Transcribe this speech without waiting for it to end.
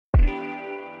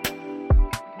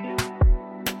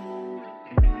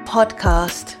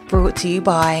podcast brought to you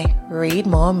by Read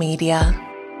More Media.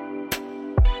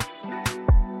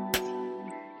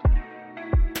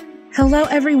 Hello,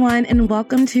 everyone, and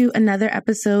welcome to another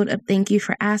episode of Thank You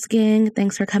for Asking.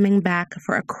 Thanks for coming back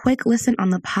for a quick listen on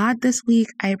the pod this week.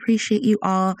 I appreciate you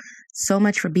all so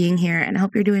much for being here, and I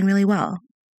hope you're doing really well.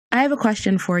 I have a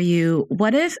question for you.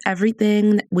 What if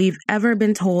everything we've ever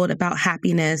been told about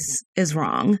happiness is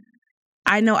wrong?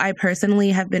 I know I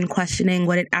personally have been questioning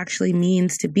what it actually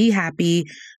means to be happy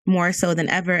more so than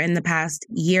ever in the past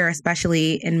year,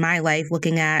 especially in my life,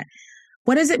 looking at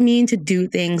what does it mean to do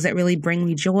things that really bring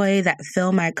me joy, that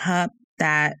fill my cup,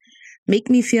 that make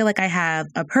me feel like I have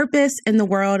a purpose in the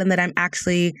world and that I'm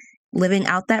actually living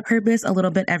out that purpose a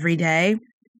little bit every day.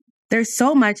 There's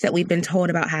so much that we've been told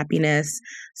about happiness,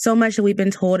 so much that we've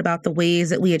been told about the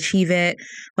ways that we achieve it,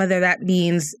 whether that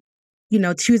means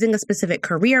choosing a specific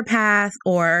career path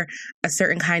or a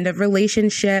certain kind of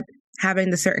relationship, having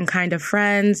the certain kind of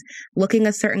friends, looking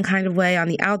a certain kind of way on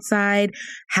the outside,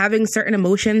 having certain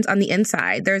emotions on the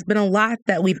inside. There's been a lot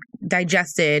that we've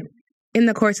digested in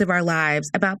the course of our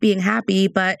lives about being happy,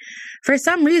 but for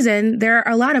some reason, there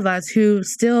are a lot of us who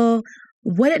still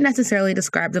wouldn't necessarily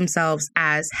describe themselves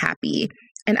as happy.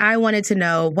 And I wanted to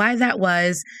know why that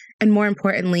was, and more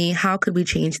importantly, how could we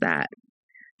change that?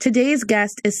 Today's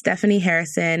guest is Stephanie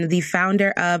Harrison, the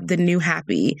founder of The New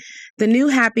Happy. The New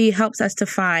Happy helps us to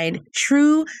find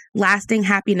true, lasting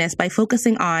happiness by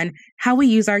focusing on how we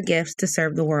use our gifts to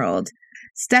serve the world.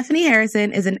 Stephanie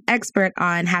Harrison is an expert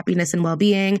on happiness and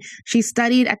well-being. She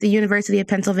studied at the University of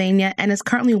Pennsylvania and is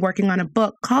currently working on a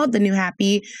book called The New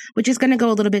Happy, which is going to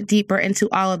go a little bit deeper into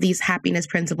all of these happiness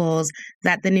principles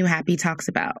that The New Happy talks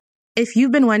about. If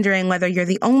you've been wondering whether you're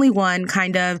the only one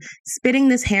kind of spinning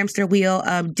this hamster wheel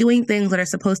of doing things that are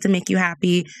supposed to make you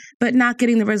happy, but not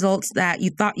getting the results that you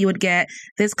thought you would get,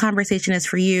 this conversation is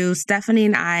for you. Stephanie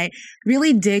and I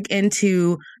really dig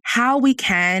into how we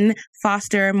can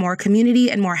foster more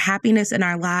community and more happiness in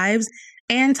our lives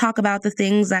and talk about the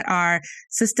things that are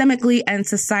systemically and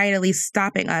societally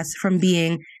stopping us from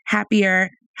being happier,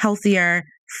 healthier,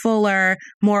 fuller,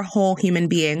 more whole human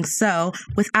beings. So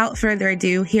without further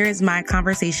ado, here is my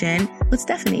conversation with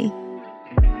Stephanie.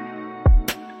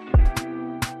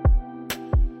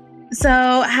 So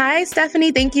hi,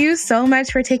 Stephanie. Thank you so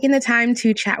much for taking the time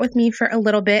to chat with me for a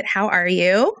little bit. How are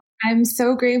you? I'm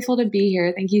so grateful to be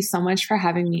here. Thank you so much for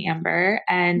having me, Amber.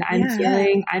 And I'm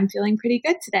feeling pretty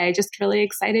good today. Just really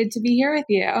excited to be here with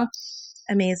you.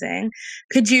 Amazing.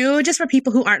 Could you, just for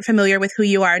people who aren't familiar with who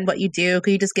you are and what you do,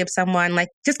 could you just give someone,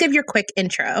 just give your quick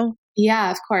intro?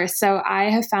 Yeah, of course. So I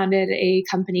have founded a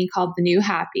company called The New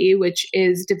Happy, which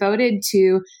is devoted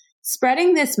to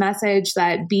spreading this message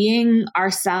that being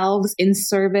ourselves in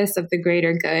service of the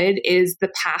greater good is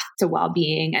the path to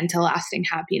well-being and to lasting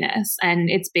happiness. And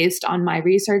it's based on my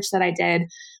research that I did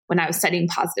when I was studying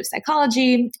positive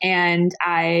psychology. And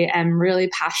I am really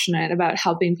passionate about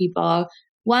helping people,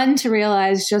 one, to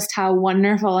realize just how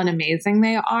wonderful and amazing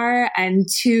they are, and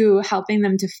two, helping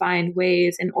them to find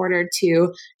ways in order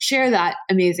to share that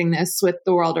amazingness with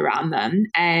the world around them.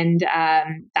 And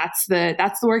that's the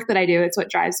work that I do. It's what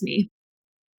drives me.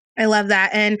 I love that.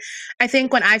 And I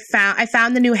think when I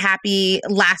found The New Happy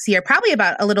last year, probably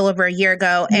about a little over a year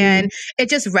ago, and it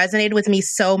just resonated with me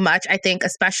so much. I think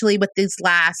especially with these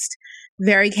last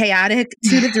very chaotic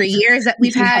 2 to 3 years that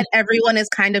we've had, everyone is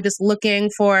kind of just looking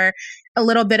for a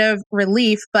little bit of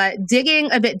relief, but digging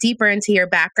a bit deeper into your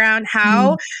background,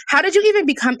 how did you even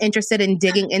become interested in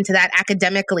digging into that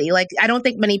academically? I don't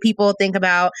think many people think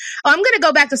about, I'm going to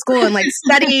go back to school and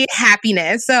study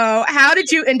happiness. So how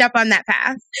did you end up on that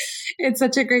path? It's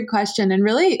such a great question. And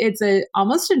really, it's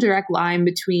almost a direct line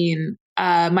between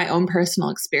my own personal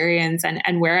experience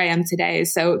and where I am today.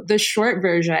 So the short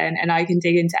version, and I can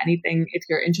dig into anything if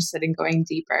you're interested in going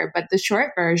deeper, but the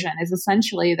short version is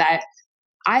essentially that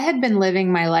I had been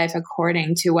living my life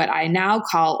according to what I now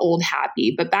call old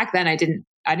happy. But back then I didn't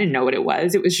know what it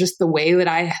was. It was just the way that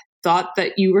I thought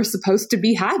that you were supposed to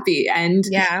be happy. And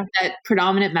that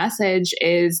predominant message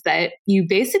is that you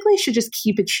basically should just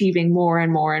keep achieving more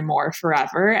and more and more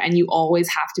forever. And you always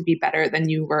have to be better than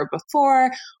you were before,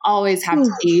 always have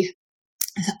to be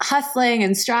hustling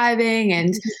and striving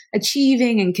and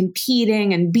achieving and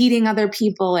competing and beating other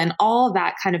people and all of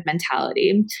that kind of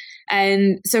mentality.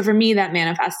 And so for me, that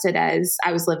manifested as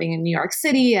I was living in New York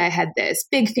City. I had this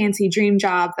big fancy dream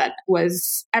job that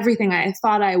was everything I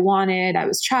thought I wanted. I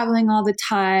was traveling all the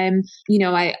time.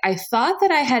 I thought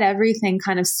that I had everything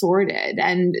kind of sorted,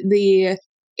 and the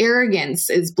arrogance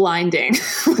is blinding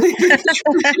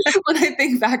when I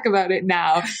think back about it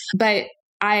now. But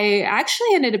I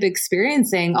actually ended up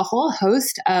experiencing a whole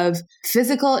host of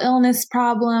physical illness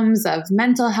problems, of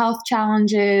mental health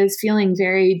challenges, feeling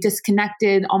very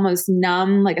disconnected, almost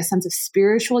numb, like a sense of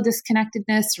spiritual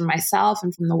disconnectedness from myself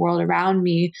and from the world around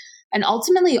me. And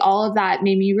ultimately, all of that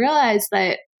made me realize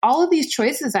that all of these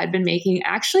choices I'd been making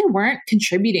actually weren't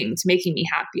contributing to making me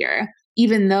happier,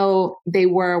 even though they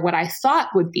were what I thought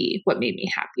would be what made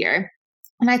me happier.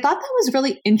 And I thought that was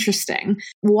really interesting.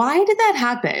 Why did that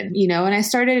happen? And I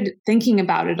started thinking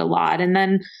about it a lot, and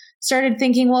then started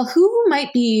thinking, well, who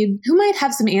might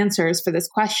have some answers for this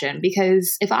question?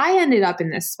 Because if I ended up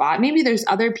in this spot, maybe there's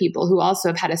other people who also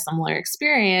have had a similar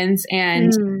experience,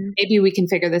 and maybe we can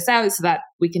figure this out so that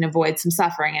we can avoid some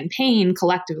suffering and pain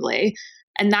collectively.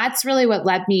 And that's really what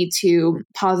led me to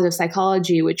positive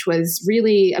psychology, which was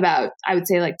really about, I would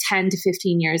say, like 10 to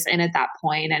 15 years in at that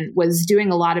point, and was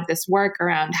doing a lot of this work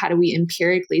around how do we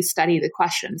empirically study the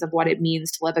questions of what it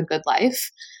means to live a good life.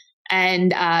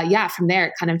 And from there,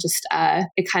 it kind of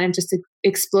just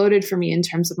exploded for me in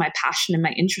terms of my passion and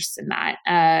my interest in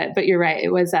that. But you're right,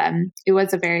 it was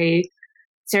a very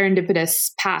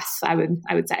serendipitous path, I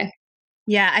would say.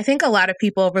 Yeah, I think a lot of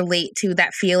people relate to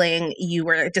that feeling you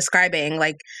were describing,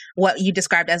 like what you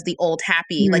described as the old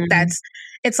happy. Like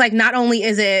it's like not only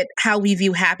is it how we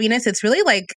view happiness, it's really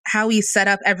like how we set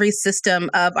up every system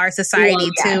of our society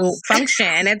to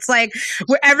function. It's like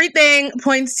where everything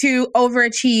points to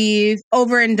overachieve,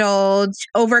 overindulge,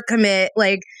 overcommit,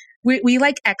 like we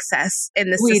like excess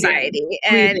in this society,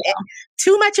 and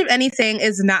too much of anything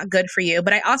is not good for you.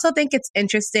 But I also think it's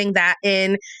interesting that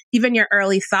in even your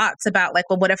early thoughts about like,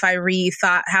 well, what if I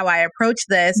rethought how I approach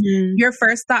this? Your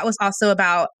first thought was also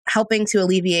about helping to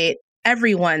alleviate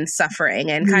everyone's suffering,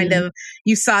 and kind of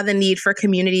you saw the need for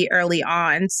community early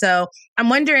on. So I'm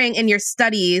wondering, in your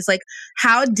studies, like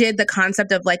how did the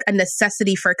concept of like a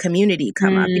necessity for community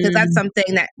come up? Because that's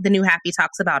something that the New Happy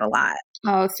talks about a lot.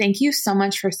 Oh, thank you so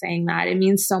much for saying that. It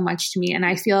means so much to me, and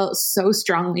I feel so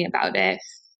strongly about it.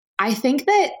 I think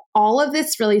that all of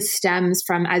this really stems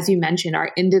from, as you mentioned,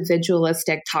 our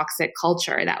individualistic, toxic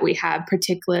culture that we have,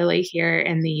 particularly here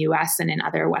in the US and in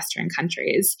other Western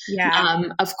countries.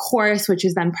 Of course, which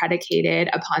is then predicated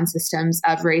upon systems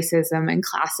of racism and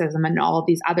classism and all of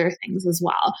these other things as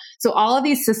well. So all of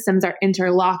these systems are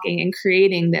interlocking and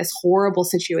creating this horrible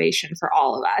situation for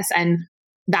all of us. And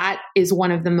that is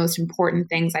one of the most important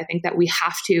things I think that we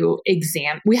have to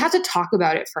examine. We have to talk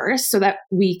about it first so that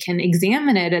we can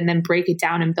examine it and then break it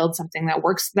down and build something that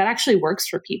works, that actually works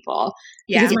for people.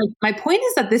 Yeah. Because my point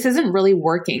is that this isn't really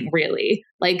working, really.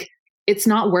 Like, it's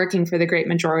not working for the great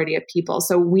majority of people.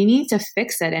 So we need to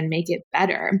fix it and make it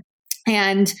better.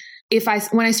 And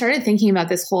when I started thinking about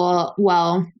this whole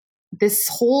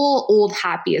old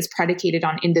happy is predicated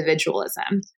on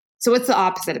individualism. So what's the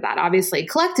opposite of that? Obviously,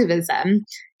 collectivism.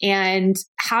 And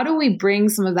how do we bring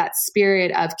some of that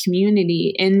spirit of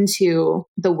community into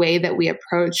the way that we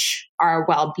approach our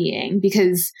well-being?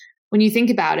 Because when you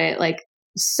think about it, like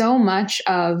so much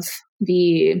of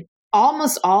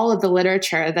almost all of the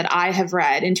literature that I have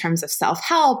read in terms of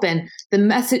self-help and the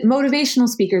motivational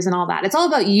speakers and all that, it's all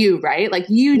about you, right? Like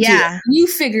you do it. You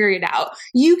figure it out.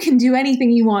 You can do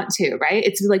anything you want to, right?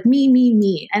 It's like me, me,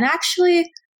 me. And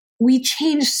actually, we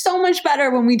change so much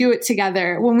better when we do it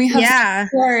together, when we have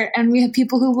support and we have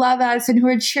people who love us and who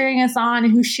are cheering us on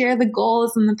and who share the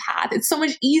goals and the path. It's so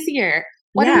much easier.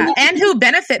 And who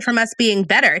benefit from us being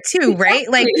better too, right?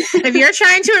 Like if you're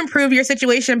trying to improve your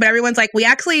situation, but everyone's like, we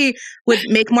actually would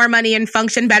make more money and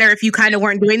function better if you kind of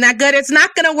weren't doing that good, it's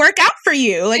not going to work out for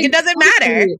you. Like it doesn't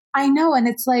matter. I know. And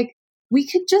it's like,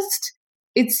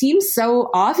 it seems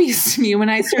so obvious to me when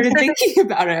I started thinking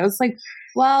about it. I was like,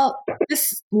 well,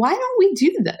 why don't we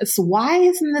do this? Why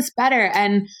isn't this better?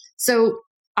 And so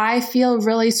I feel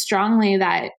really strongly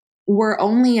that we're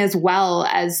only as well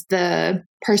as the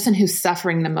person who's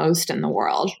suffering the most in the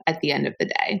world at the end of the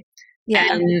day.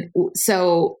 Yeah. And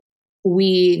so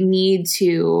we need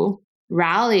to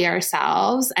rally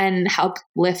ourselves and help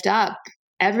lift up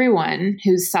everyone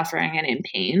who's suffering and in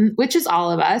pain, which is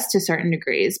all of us to certain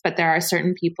degrees, but there are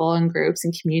certain people and groups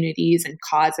and communities and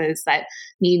causes that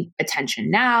need attention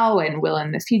now and will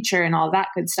in the future and all that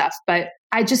good stuff. But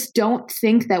I just don't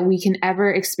think that we can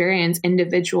ever experience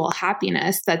individual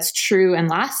happiness that's true and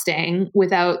lasting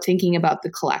without thinking about the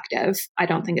collective. I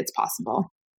don't think it's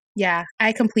possible. Yeah,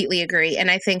 I completely agree.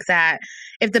 And I think that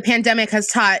if the pandemic has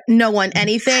taught no one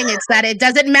anything, it's that it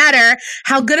doesn't matter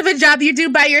how good of a job you do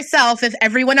by yourself. If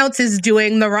everyone else is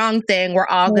doing the wrong thing, we're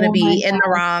all going to be in the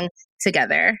wrong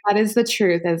together. That is the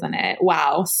truth, isn't it?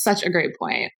 Wow. Such a great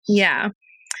point. Yeah.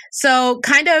 So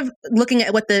kind of looking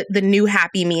at what the new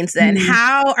happy means then,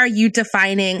 how are you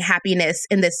defining happiness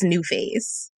in this new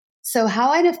phase? So how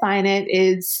I define it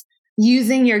is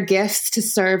using your gifts to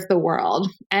serve the world.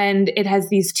 And it has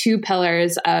these two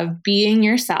pillars of being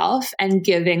yourself and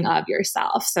giving of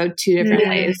yourself. So two different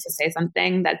ways to say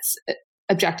something that's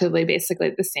objectively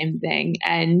basically the same thing.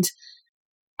 And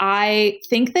I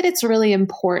think that it's really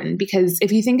important because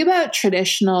if you think about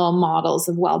traditional models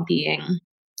of well-being,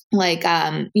 like,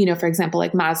 for example,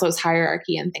 like Maslow's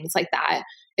hierarchy and things like that,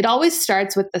 it always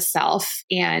starts with the self.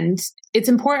 And it's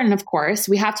important, of course,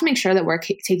 we have to make sure that we're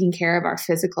taking care of our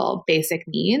physical basic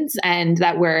needs and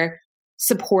that we're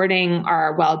supporting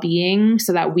our well-being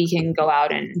so that we can go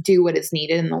out and do what is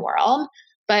needed in the world.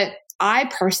 But I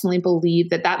personally believe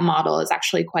that that model is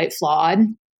actually quite flawed.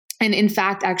 And in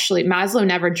fact, actually, Maslow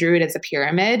never drew it as a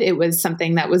pyramid. It was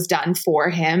something that was done for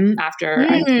him after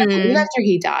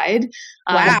he died.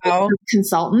 Wow.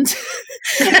 Consultant.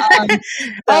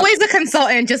 Always a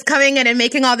consultant, just coming in and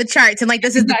making all the charts. And like,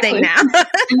 this is the thing now.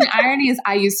 And the irony is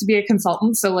I used to be a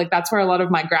consultant. So like, that's where a lot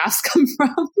of my graphs come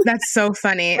from. That's so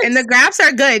funny. And the graphs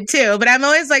are good too. But I'm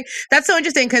always like, that's so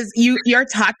interesting because you're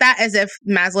taught that as if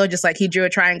Maslow just like, he drew a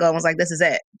triangle and was like, this is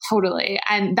it. Totally.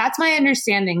 And that's my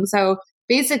understanding. So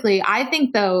basically, I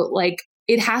think though, like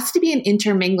it has to be an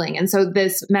intermingling. And so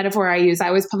this metaphor I use, I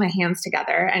always put my hands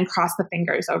together and cross the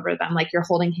fingers over them like you're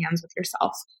holding hands with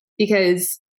yourself,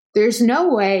 because there's no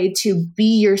way to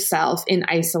be yourself in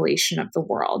isolation of the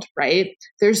world, right?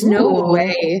 There's no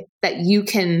way that you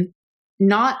can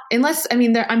not, unless,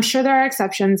 I'm sure there are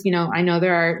exceptions. I know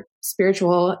there are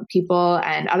spiritual people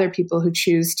and other people who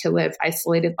choose to live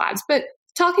isolated lives, but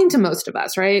talking to most of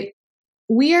us, right?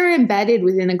 We are embedded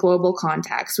within a global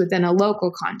context, within a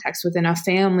local context, within a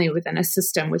family, within a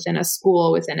system, within a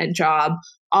school, within a job,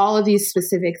 all of these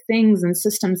specific things and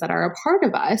systems that are a part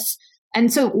of us.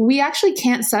 And so we actually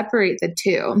can't separate the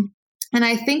two. And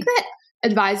I think that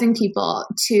advising people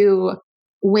to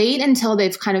wait until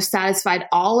they've kind of satisfied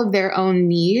all of their own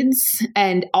needs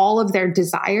and all of their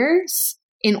desires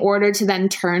in order to then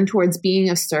turn towards being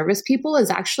of service people is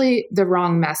actually the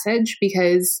wrong message,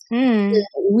 because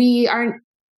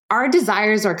our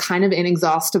desires are kind of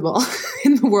inexhaustible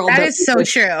in the world. That is so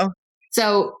true.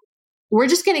 So we're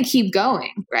just going to keep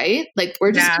going, right? Like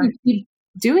we're just going to keep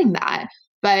doing that.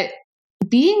 But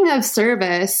being of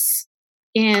service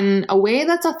in a way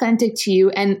that's authentic to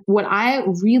you. And what I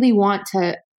really want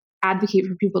to advocate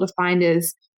for people to find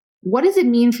is, what does it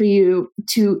mean for you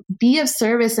to be of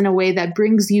service in a way that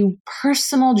brings you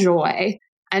personal joy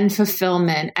and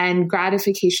fulfillment and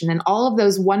gratification and all of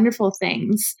those wonderful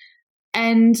things?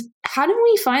 And how do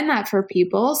we find that for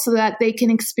people so that they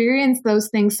can experience those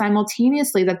things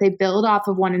simultaneously, that they build off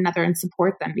of one another and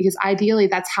support them? Because ideally,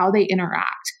 that's how they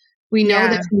interact. We know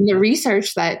that from the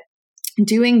research that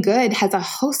doing good has a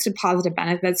host of positive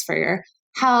benefits for your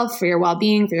health, for your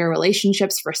well-being, for your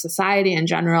relationships, for society in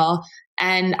general.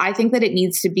 And I think that it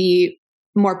needs to be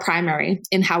more primary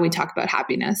in how we talk about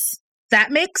happiness.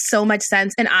 That makes so much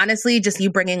sense. And honestly, just you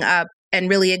bringing up and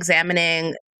really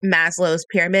examining Maslow's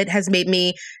pyramid has made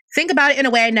me think about it in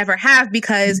a way I never have,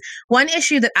 because one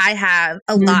issue that I have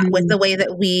a lot with the way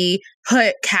that we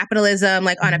put capitalism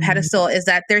like on a pedestal is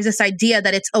that there's this idea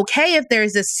that it's okay if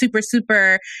there's this super,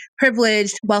 super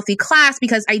privileged, wealthy class,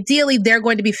 because ideally they're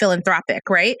going to be philanthropic,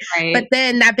 right? But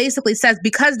then that basically says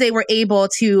because they were able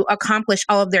to accomplish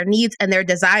all of their needs and their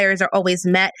desires are always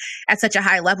met at such a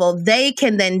high level, they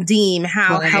can then deem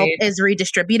how help is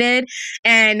redistributed.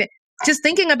 And just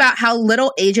thinking about how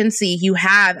little agency you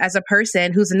have as a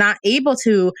person who's not able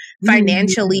to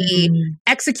financially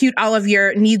execute all of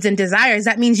your needs and desires,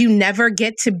 that means you never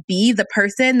get to be the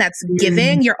person that's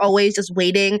giving. You're always just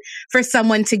waiting for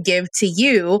someone to give to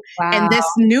you. And this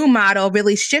new model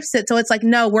really shifts it. So it's like,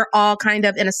 no, we're all kind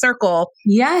of in a circle.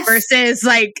 Versus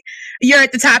like, you're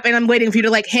at the top and I'm waiting for you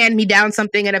to like hand me down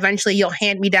something, and eventually you'll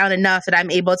hand me down enough that I'm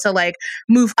able to like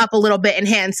move up a little bit and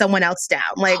hand someone else down.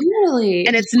 Like,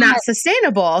 and it's not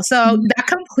sustainable. So that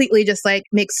completely just like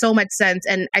makes so much sense.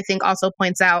 And I think also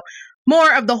points out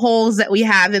more of the holes that we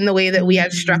have in the way that we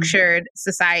have structured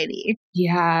society.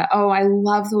 Yeah. Oh, I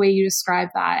love the way you describe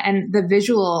that. And the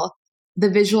visual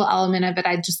element of it,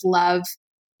 I just love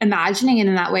imagining it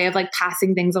in that way of like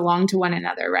passing things along to one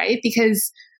another, right? Because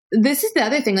this is the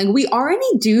other thing, like we already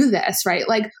do this, right?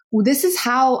 Like this is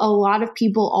how a lot of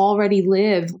people already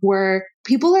live, where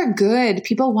people are good,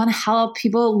 people want to help,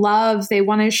 people love, they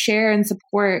want to share and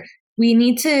support. We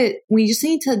just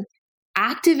need to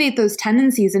activate those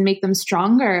tendencies and make them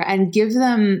stronger and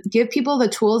give people the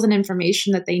tools and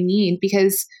information that they need.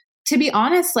 Because to be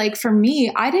honest, like for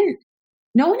me, I didn't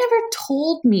no one ever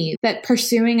told me that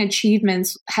pursuing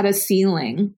achievements had a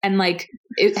ceiling and like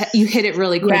you hit it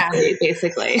really quickly,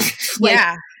 basically.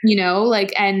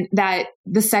 And that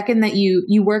the second that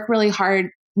you work really hard,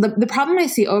 the problem I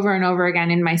see over and over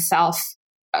again in myself,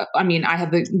 I mean, I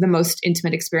have the most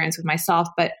intimate experience with myself,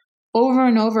 but over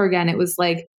and over again, it was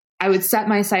like, I would set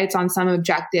my sights on some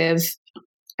objective.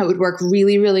 I would work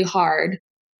really, really hard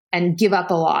and give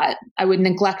up a lot. I would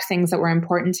neglect things that were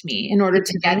important to me in order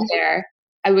to get there.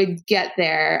 I would get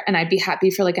there and I'd be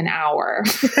happy for like an hour.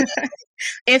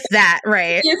 If that,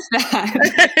 right? If that.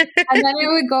 And then it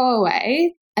would go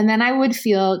away. And then I would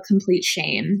feel complete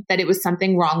shame that it was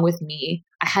something wrong with me.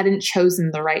 I hadn't chosen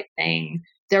the right thing.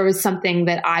 There was something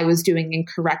that I was doing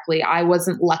incorrectly. I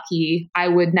wasn't lucky. I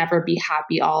would never be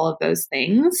happy, all of those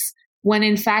things. When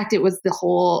in fact, it was the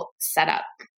whole setup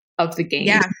of the game.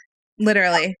 Yeah,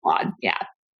 literally. Yeah.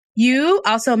 You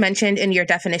also mentioned in your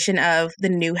definition of the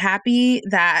new happy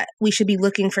that we should be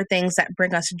looking for things that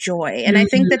bring us joy. And I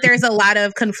think that there's a lot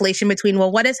of conflation between,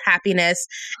 well, what is happiness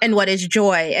and what is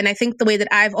joy? And I think the way that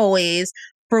I've always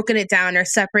broken it down or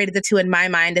separated the two in my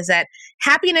mind is that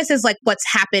happiness is like what's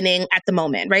happening at the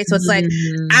moment, right? So it's like,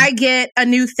 I get a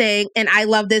new thing and I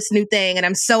love this new thing and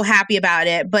I'm so happy about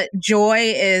it. But joy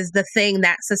is the thing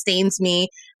that sustains me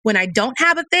when I don't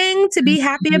have a thing to be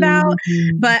happy about.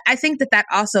 But I think that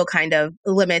also kind of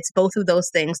limits both of those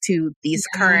things to these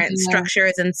current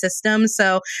structures and systems.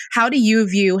 So how do you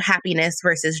view happiness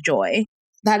versus joy?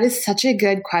 That is such a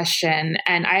good question.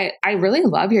 And I really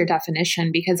love your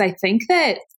definition because I think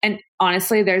that, and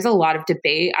honestly, there's a lot of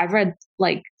debate. I've read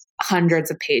like hundreds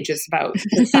of pages about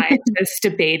the scientists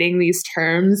debating these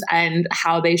terms and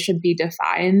how they should be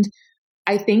defined.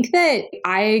 I think that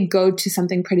I go to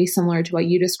something pretty similar to what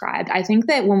you described. I think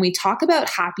that when we talk about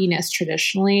happiness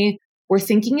traditionally, we're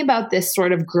thinking about this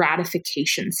sort of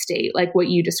gratification state, like what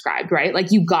you described, right? Like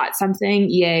you got something,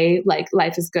 yay, like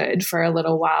life is good for a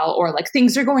little while, or like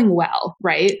things are going well,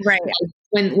 right? Right.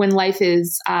 Like when life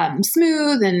is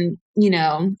smooth and,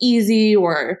 easy,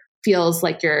 or feels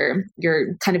like you're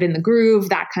kind of in the groove,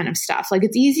 that kind of stuff. Like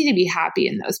it's easy to be happy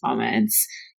in those moments.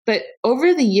 But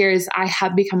over the years, I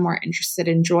have become more interested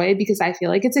in joy because I feel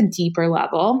like it's a deeper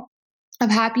level of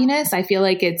happiness. I feel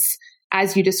like it's,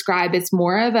 as you describe, it's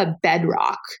more of a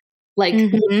bedrock, like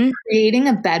creating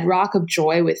a bedrock of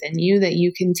joy within you that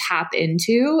you can tap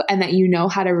into and that you know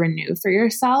how to renew for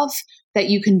yourself, that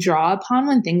you can draw upon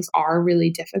when things are really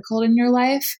difficult in your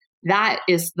life. That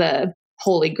is the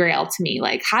holy grail to me.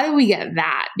 Like, how do we get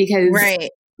that? Because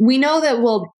we know that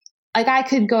like I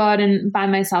could go out and buy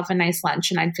myself a nice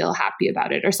lunch and I'd feel happy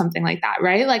about it or something like that,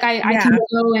 right? Like I can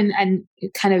go and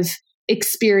kind of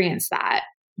experience that.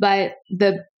 But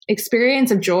the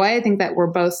experience of joy, I think that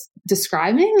we're both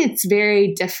describing, it's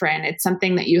very different. It's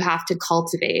something that you have to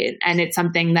cultivate, and it's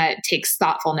something that takes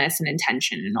thoughtfulness and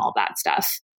intention and all that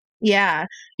stuff. Yeah.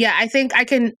 Yeah. I think I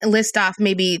can list off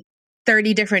maybe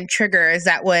 30 different triggers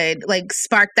that would like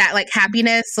spark that like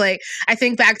happiness. Like I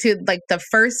think back to like the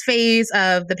first phase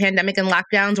of the pandemic and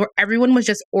lockdowns where everyone was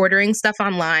just ordering stuff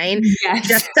online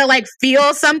just to like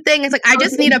feel something. It's like, I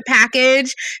just need a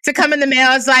package to come in the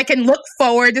mail so I can look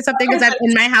forward to something because I'm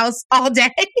in my house all day.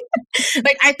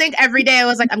 Like I think every day I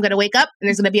was like, I'm going to wake up and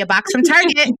there's going to be a box from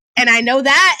Target and I know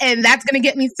that, and that's going to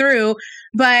get me through.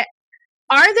 But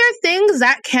are there things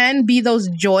that can be those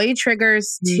joy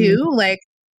triggers too? Like,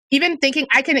 even thinking,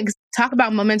 I can talk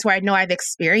about moments where I know I've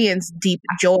experienced deep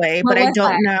joy, but I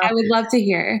don't know. I would love to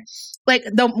hear. Like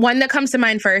the one that comes to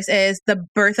mind first is the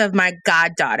birth of my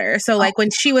goddaughter. So like when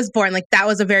she was born, like that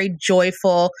was a very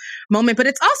joyful moment, but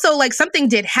it's also like something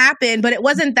did happen, but it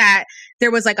wasn't that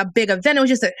there was like a big event. It was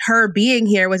just that her being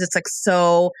here was just like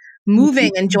so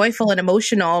moving and joyful and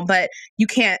emotional, but you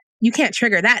can't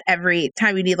trigger that every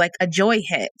time you need like a joy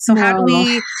hit. So how do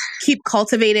we keep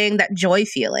cultivating that joy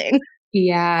feeling?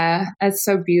 Yeah, that's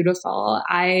so beautiful.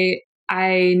 I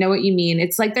know what you mean.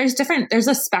 It's like there's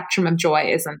a spectrum of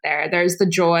joy, isn't there? There's the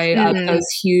joy of those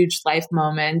huge life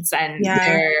moments, and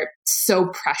they're so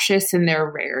precious in their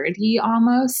rarity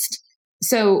almost.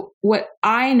 So what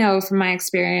I know from my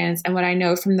experience and what I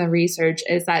know from the research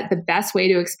is that the best way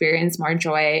to experience more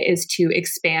joy is to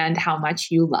expand how much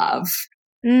you love.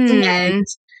 And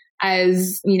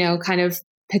as, kind of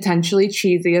potentially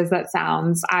cheesy as that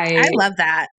sounds, I love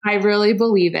that. I really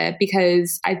believe it,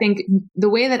 because I think the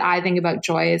way that I think about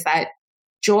joy is that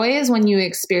joy is when you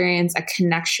experience a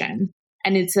connection,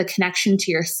 and it's a connection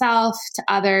to yourself, to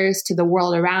others, to the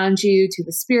world around you, to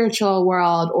the spiritual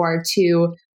world, or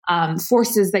to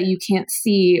forces that you can't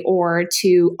see, or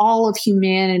to all of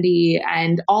humanity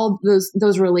and all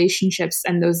those relationships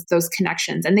and those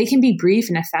connections. And they can be brief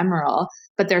and ephemeral,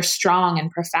 but they're strong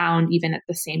and profound even at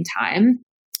the same time.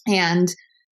 And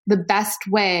the best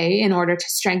way in order to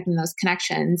strengthen those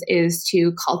connections is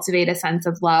to cultivate a sense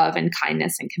of love and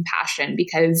kindness and compassion,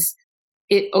 because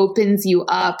it opens you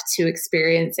up to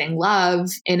experiencing love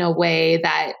in a way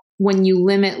that when you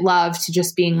limit love to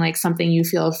just being like something you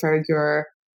feel for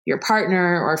your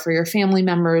partner or for your family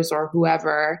members or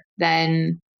whoever,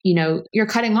 then, you're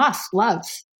cutting off love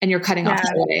and you're cutting off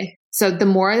joy. So the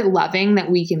more loving that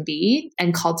we can be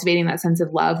and cultivating that sense of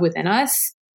love within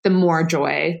us, the more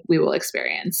joy we will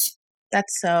experience.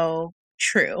 That's so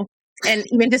true. And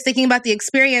even just thinking about the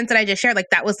experience that I just shared,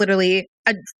 like that was literally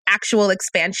an actual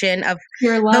expansion of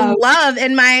your love. The love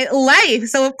in my life.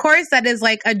 So of course that is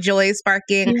like a joy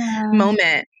sparking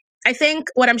moment. I think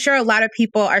what I'm sure a lot of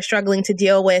people are struggling to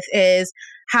deal with is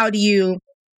how do you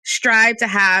strive to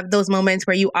have those moments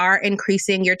where you are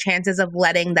increasing your chances of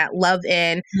letting that love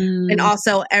in. And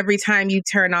also every time you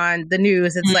turn on the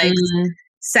news, it's like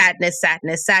sadness,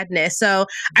 sadness, sadness. So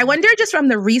I wonder, just from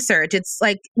the research, it's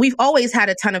like we've always had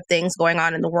a ton of things going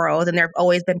on in the world, and there have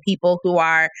always been people who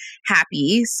are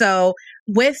happy. So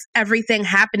with everything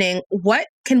happening, what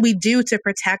can we do to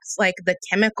protect like the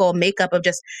chemical makeup of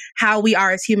just how we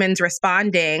are as humans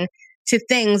responding to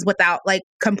things without like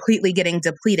completely getting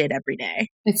depleted every day?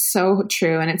 It's so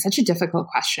true. And it's such a difficult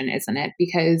question, isn't it?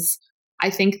 Because I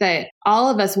think that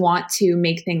all of us want to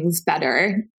make things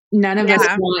better. None of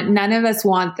us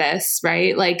want this,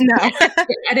 right? Like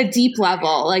at a deep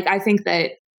level, like I think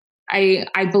that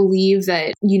I believe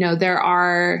that, there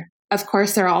are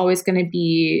always going to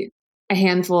be a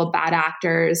handful of bad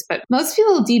actors, but most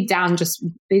people deep down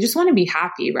they just want to be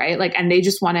happy, right? Like, and they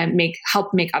just want to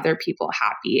help make other people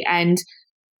happy. And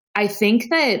I think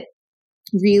that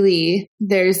really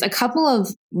there's a couple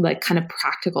of like kind of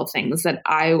practical things that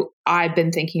I've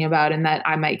been thinking about and that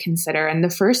I might consider. And the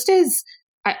first is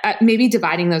maybe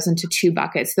dividing those into two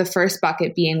buckets. The first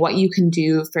bucket being what you can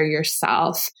do for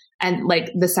yourself, and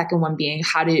like the second one being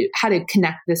how to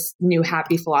connect this new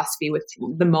happy philosophy with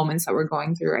the moments that we're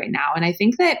going through right now. And I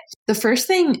think that the first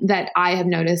thing that I have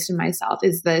noticed in myself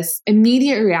is this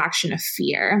immediate reaction of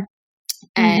fear.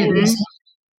 And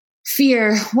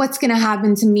fear, what's going to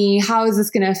happen to me? How is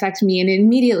this going to affect me? And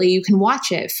immediately you can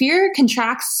watch it. Fear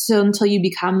contracts until you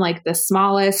become like the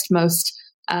smallest, most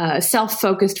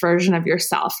self-focused version of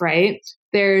yourself, right?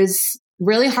 There's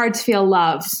really hard to feel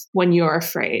love when you're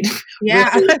afraid.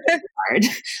 Yeah. Really hard.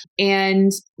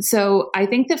 And so I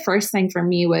think the first thing for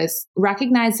me was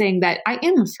recognizing that I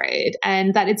am afraid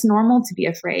and that it's normal to be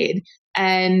afraid,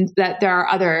 and that there are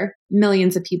other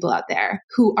millions of people out there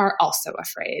who are also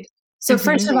afraid. So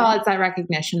first of all, it's that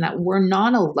recognition that we're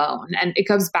not alone. And it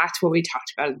goes back to what we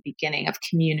talked about at the beginning of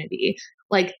community.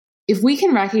 Like, if we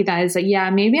can recognize that,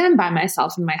 yeah, maybe I'm by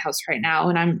myself in my house right now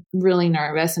and I'm really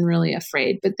nervous and really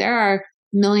afraid, but there are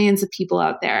millions of people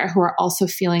out there who are also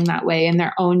feeling that way in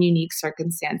their own unique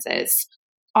circumstances.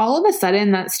 All of a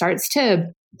sudden, that starts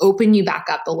to open you back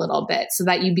up a little bit so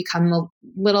that you become a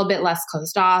little bit less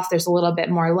closed off. There's a little bit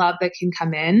more love that can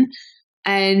come in.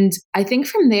 And I think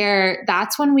from there,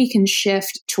 that's when we can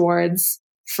shift towards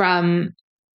from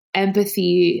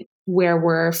empathy, where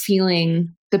we're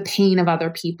feeling the pain of other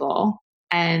people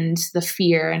and the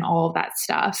fear and all of that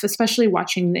stuff, especially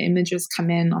watching the images come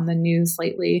in on the news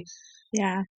lately.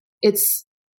 Yeah.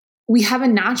 We have a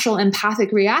natural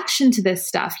empathic reaction to this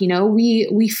stuff.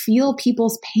 We feel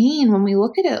people's pain when we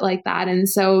look at it like that. And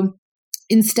so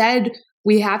instead,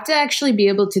 we have to actually be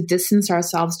able to distance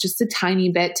ourselves just a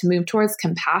tiny bit to move towards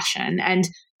compassion. And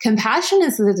compassion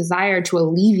is the desire to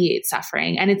alleviate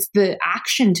suffering, and it's the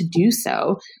action to do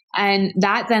so. And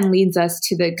that then leads us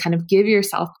to the kind of give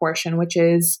yourself portion, which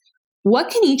is, what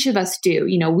can each of us do?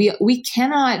 We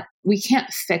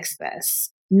can't fix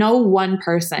this. No one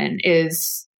person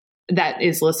that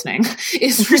is listening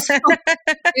is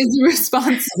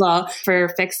responsible for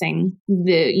fixing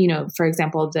for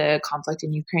example, the conflict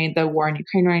in Ukraine, the war in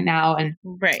Ukraine right now, and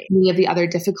many of the other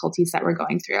difficulties that we're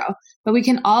going through. But we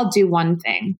can all do one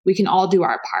thing. We can all do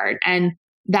our part. And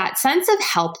that sense of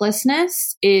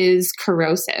helplessness is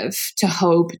corrosive to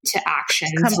hope, to action.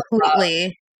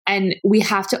 Completely. And we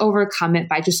have to overcome it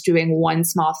by just doing one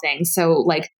small thing. So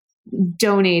like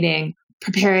donating,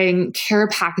 preparing care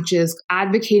packages,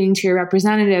 advocating to your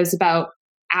representatives about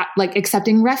like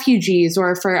accepting refugees,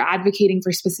 or for advocating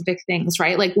for specific things,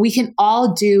 right? Like we can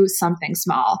all do something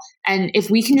small. And if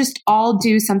we can just all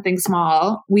do something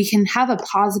small, we can have a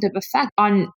positive effect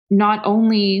on not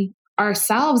only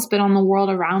ourselves, but on the world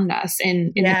around us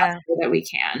in the best way that we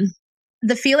can.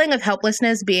 The feeling of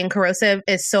helplessness being corrosive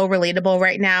is so relatable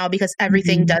right now because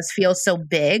everything does feel so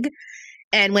big.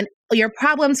 And when your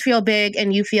problems feel big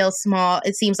and you feel small,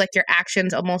 it seems like your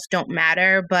actions almost don't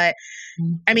matter. But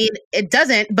I mean, it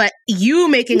doesn't. But you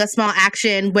making a small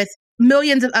action with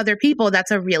millions of other people,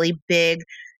 that's a really big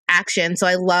action. So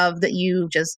I love that you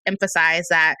just emphasize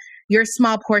that your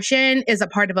small portion is a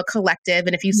part of a collective.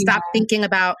 And if you stop thinking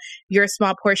about your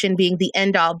small portion being the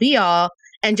end all be all,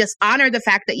 and just honor the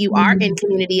fact that you are in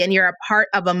community and you're a part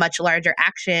of a much larger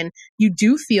action, you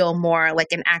do feel more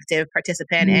like an active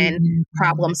participant in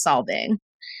problem solving.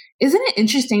 Isn't it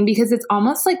interesting? Because it's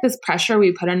almost like this pressure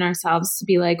we put on ourselves to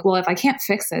be like, well, if I can't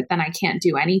fix it, then I can't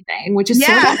do anything, which is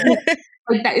sort of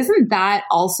like that. Isn't that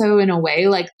also in a way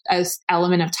like an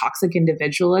element of toxic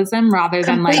individualism rather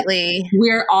than like,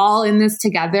 we're all in this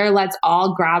together. Let's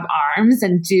all grab arms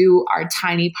and do our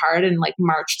tiny part and like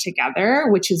march together,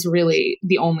 which is really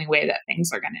the only way that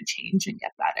things are going to change and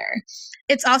get better.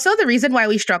 It's also the reason why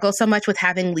we struggle so much with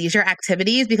having leisure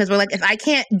activities, because we're like, if I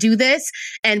can't do this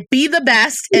and be the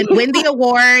best and win the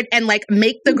award and like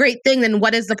make the great thing, then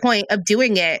what is the point of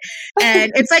doing it?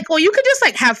 And it's like, well, you could just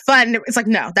like have fun. It's like,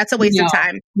 no, that's a waste of time.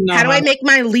 How do I make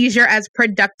my leisure as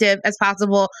productive as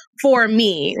possible for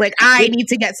me? Like I need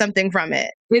to get something from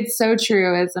it. It's so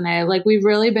true, isn't it? Like we've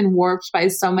really been warped by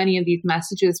so many of these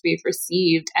messages we've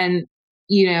received. And,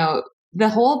 you know, the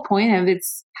whole point of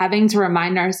it's having to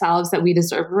remind ourselves that we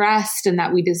deserve rest and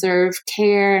that we deserve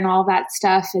care and all that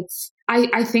stuff.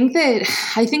 I think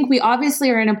we obviously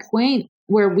are in a point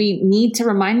where we need to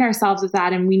remind ourselves of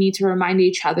that and we need to remind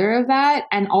each other of that.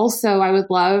 And also I would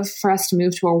love for us to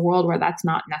move to a world where that's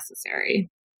not necessary.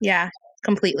 Yeah,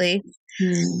 completely.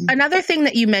 Another thing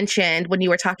that you mentioned when you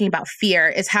were talking about fear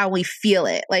is how we feel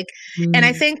it. Like, and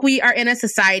I think we are in a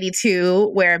society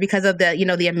too, where because of the, you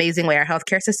know, the amazing way our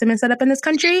healthcare system is set up in this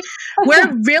country,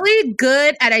 we're really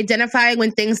good at identifying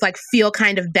when things like feel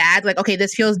kind of bad. Like, okay,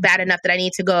 this feels bad enough that I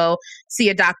need to go see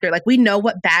a doctor. Like we know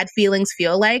what bad feelings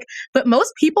feel like, but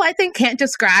most people I think can't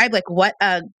describe like what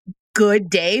a good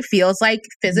day feels like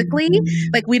physically.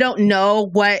 Like we don't know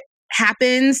what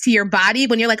happens to your body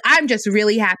when you're like, I'm just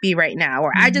really happy right now,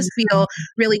 or I just feel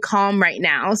really calm right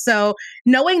now. So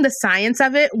knowing the science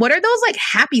of it, what are those like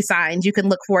happy signs you can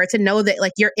look for to know that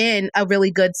like you're in a really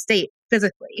good state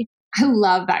physically? I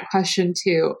love that question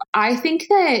too. I think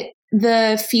that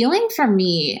the feeling for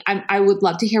me, I would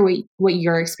love to hear what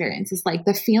your experience is like.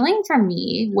 The feeling for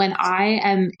me when I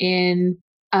am in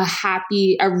a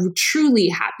truly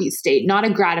happy state, not a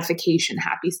gratification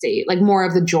happy state, like more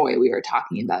of the joy we were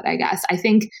talking about, I guess. I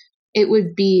think it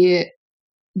would be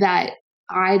that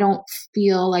I don't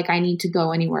feel like I need to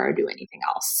go anywhere or do anything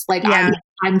else. Like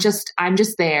I'm just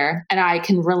there and I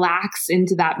can relax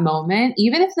into that moment,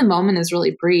 even if the moment is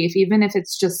really brief, even if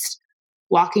it's just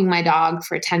walking my dog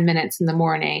for 10 minutes in the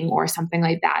morning or something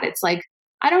like that. It's like,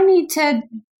 I don't need to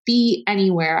be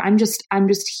anywhere. I'm just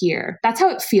here. That's how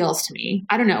it feels to me.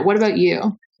 I don't know. What about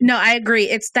you? No, I agree.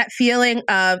 It's that feeling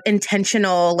of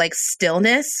intentional like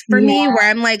stillness for me, where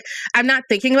I'm like, I'm not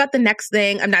thinking about the next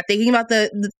thing. I'm not thinking about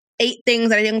the 8 things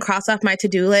that I didn't cross off my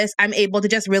to-do list. I'm able to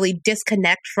just really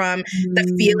disconnect from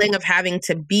the feeling of having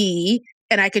to be,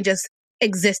 and I can just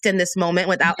exist in this moment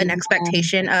without an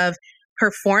expectation of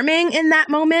performing in that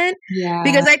moment. Yeah.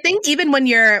 Because I think even when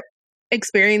you're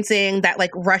experiencing that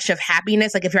like rush of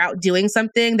happiness, like if you're out doing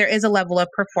something, there is a level of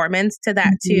performance to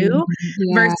that too,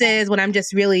 versus when I'm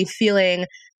just really feeling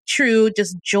true,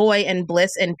 just joy and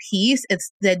bliss and peace.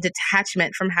 It's the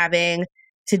detachment from having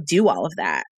to do all of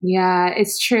that. Yeah,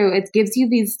 it's true. It gives you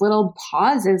these little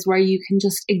pauses where you can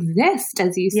just exist,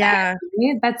 as you said.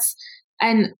 Right?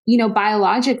 And, you know,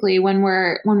 biologically, when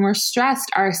we're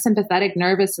stressed, our sympathetic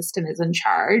nervous system is in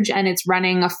charge and it's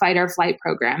running a fight or flight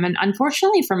program. And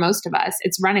unfortunately for most of us,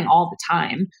 it's running all the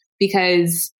time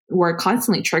because we're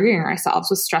constantly triggering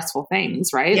ourselves with stressful things,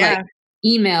 right? Yeah. Like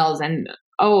emails and,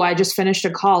 oh, I just finished a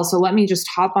call, so let me just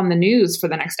hop on the news for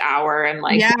the next hour and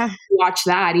like watch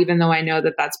that, even though I know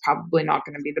that that's probably not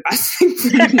going to be the best thing for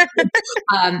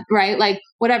me. Right? Like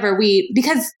whatever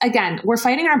because again, we're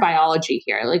fighting our biology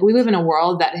here. Like we live in a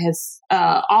world that has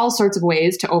all sorts of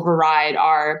ways to override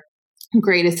our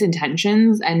greatest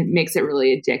intentions and makes it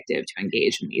really addictive to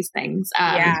engage in these things.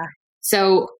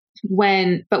 So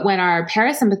when our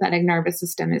parasympathetic nervous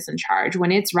system is in charge,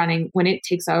 when it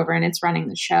takes over and it's running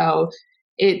the show,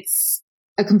 it's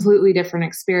a completely different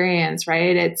experience,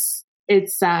 right? It's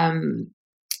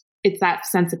that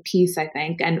sense of peace, I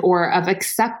think, or of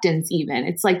acceptance even.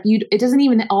 It's like it doesn't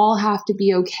even all have to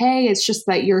be okay. It's just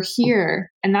that you're here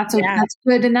and that's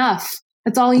good enough.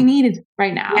 That's all you needed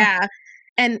right now. Yeah.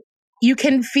 And you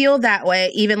can feel that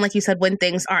way, even like you said, when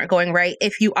things aren't going right,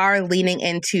 if you are leaning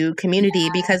into community,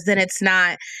 because then it's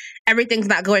not, everything's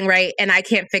not going right and I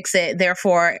can't fix it.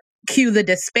 Therefore, cue the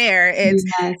despair. It's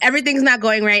everything's not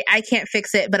going right. I can't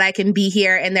fix it, but I can be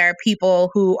here. And there are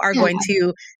people who are going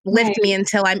to lift me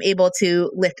until I'm able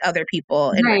to lift other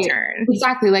people in return.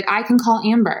 Exactly. Like I can call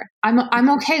Amber. I'm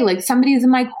okay. Like somebody's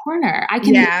in my corner. I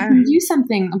can do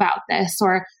something about this,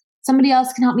 or somebody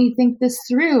else can help me think this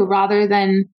through, rather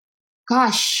than,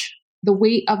 gosh, the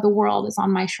weight of the world is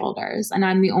on my shoulders and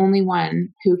I'm the only one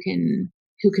who can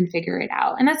figure it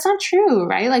out. And that's not true,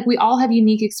 right? Like we all have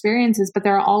unique experiences, but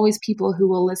there are always people who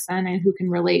will listen and who can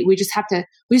relate. We just have to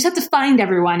find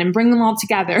everyone and bring them all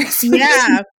together.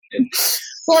 Yeah.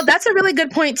 Well, that's a really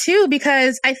good point too,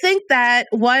 because I think that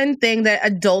one thing that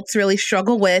adults really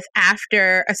struggle with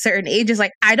after a certain age is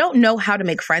like, I don't know how to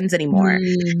make friends anymore.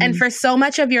 And for so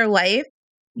much of your life,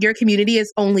 your community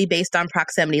is only based on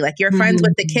proximity. Like you're friends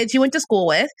with the kids you went to school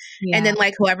with, and then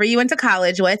like whoever you went to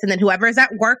college with, and then whoever is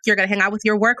at work, you're going to hang out with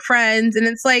your work friends. And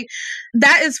it's like,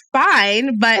 that is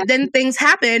fine. But then things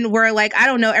happen where like, I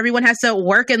don't know, everyone has to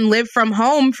work and live from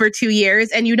home for 2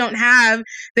 years and you don't have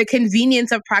the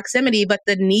convenience of proximity, but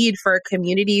the need for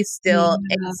community still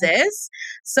exists.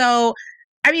 So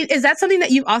I mean, is that something that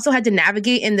you've also had to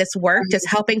navigate in this work, just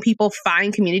helping people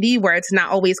find community where it's not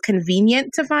always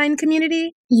convenient to find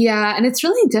community? Yeah, and it's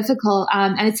really difficult.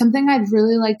 And it's something I'd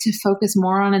really like to focus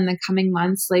more on in the coming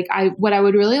months. Like what I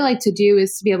would really like to do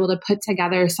is to be able to put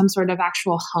together some sort of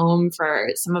actual home for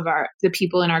some of the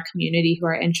people in our community who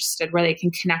are interested, where they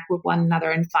can connect with one another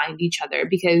and find each other.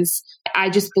 Because I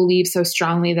just believe so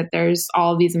strongly that there's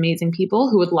all these amazing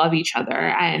people who would love each other,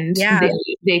 and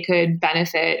they could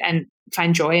benefit and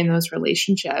find joy in those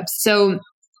relationships. So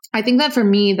I think that for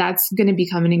me, that's going to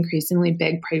become an increasingly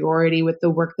big priority with the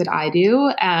work that I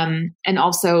do. And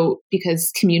also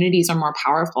because communities are more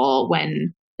powerful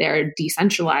when they're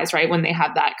decentralized, right? When they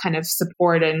have that kind of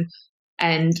support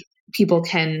and people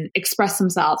can express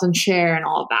themselves and share and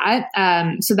all of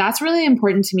that. So that's really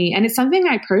important to me. And it's something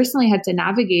I personally had to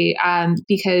navigate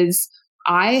because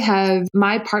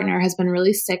my partner has been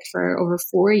really sick for over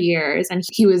 4 years, and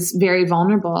he was very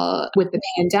vulnerable with the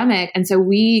pandemic. And so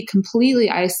we completely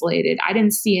isolated. I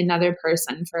didn't see another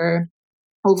person for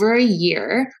over a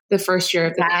year, the first year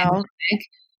of the pandemic.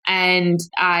 And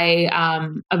I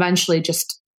eventually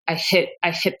I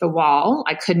hit the wall.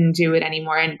 I couldn't do it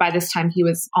anymore. And by this time he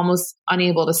was almost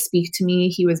unable to speak to me.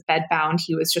 He was bedbound.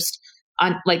 He was just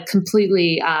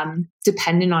completely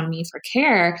dependent on me for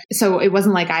care. So it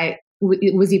wasn't like I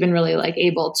was even really like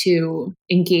able to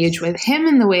engage with him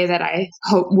in the way that I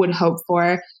would hope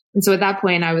for. And so at that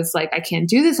point I was like, I can't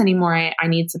do this anymore. I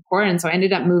need support. And so I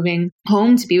ended up moving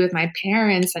home to be with my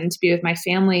parents and to be with my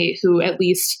family, who at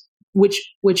least, which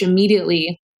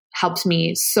immediately helped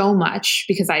me so much,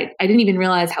 because I didn't even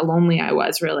realize how lonely I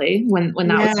was really when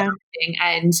that was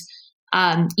happening.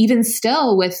 And even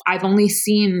still I've only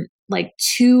seen like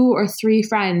 2 or 3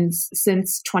 friends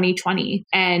since 2020.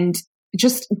 And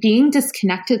just being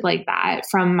disconnected like that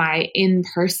from my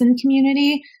in-person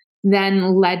community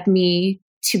then led me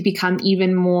to become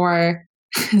even more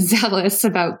zealous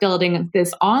about building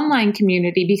this online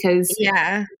community, because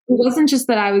it wasn't just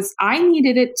that I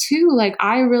needed it too. Like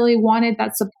I really wanted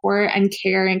that support and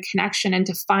care and connection, and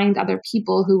to find other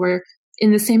people who were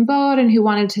in the same boat and who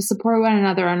wanted to support one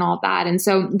another and all that. And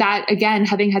so that, again,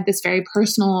 having had this very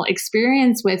personal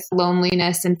experience with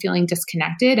loneliness and feeling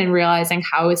disconnected and realizing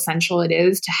how essential it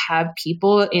is to have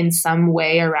people in some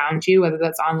way around you, whether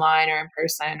that's online or in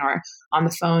person or on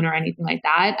the phone or anything like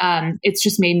that, it's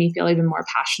just made me feel even more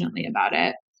passionately about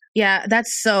it. Yeah,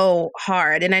 that's so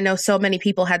hard. And I know so many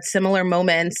people had similar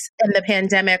moments in the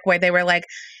pandemic where they were like,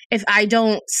 if I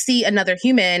don't see another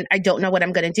human, I don't know what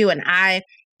I'm going to do. And I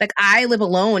live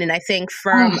alone, and I think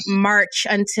from March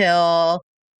until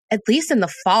at least in the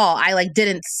fall, I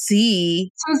didn't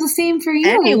see so it's the same for you.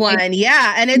 Anyone.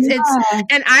 Yeah. And it's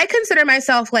and I consider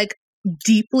myself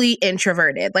deeply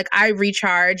introverted. I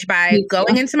recharge by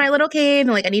going into my little cave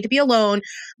and I need to be alone.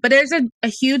 But there's a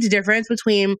huge difference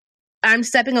between I'm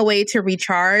stepping away to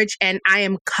recharge and I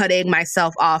am cutting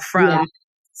myself off from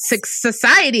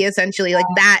society, essentially.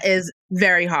 That is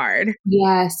very hard.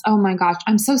 Yes. Oh my gosh.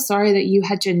 I'm so sorry that you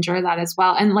had to endure that as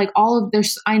well. And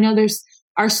I know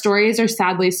our stories are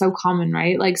sadly so common,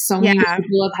 right? So many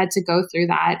people have had to go through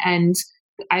that. And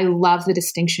I love the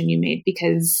distinction you made,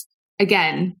 because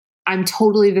again, I'm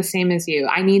totally the same as you.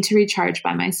 I need to recharge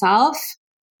by myself.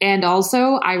 And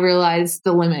also I realize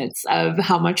the limits of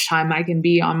how much time I can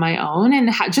be on my own, and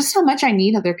just how much I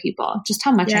need other people, just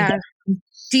how much I need them.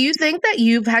 Do you think that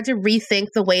you've had to rethink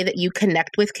the way that you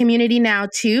connect with community now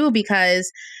too?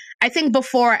 Because I think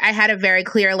before I had a very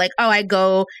clear, like, oh, I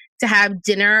go to have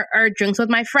dinner or drinks with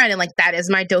my friend and like that is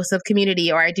my dose of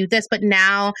community, or I do this. But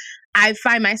now I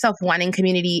find myself wanting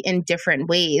community in different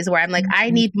ways where I'm like, I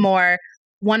need more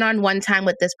one-on-one time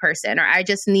with this person, or I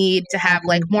just need to have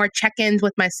like more check-ins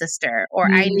with my sister, or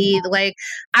I need like,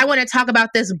 I want to talk about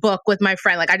this book with my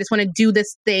friend. Like, I just want to do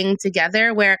this thing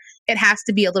together where it has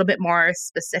to be a little bit more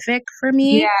specific for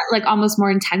me. Yeah, like almost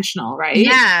more intentional, right?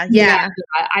 Yeah.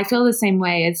 I feel the same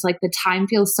way. It's like the time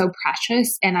feels so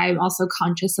precious, and I'm also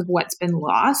conscious of what's been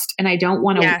lost, and I don't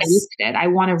want to waste it. I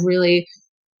want to really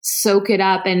soak it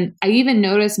up. And I even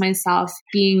notice myself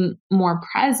being more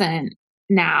present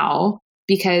now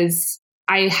because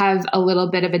I have a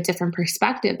little bit of a different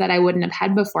perspective that I wouldn't have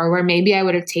had before, where maybe I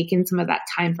would have taken some of that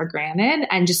time for granted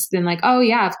and just been like, oh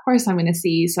yeah, of course I'm going to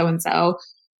see so-and-so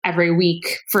every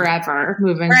week forever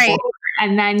moving forward.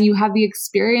 And then you have the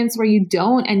experience where you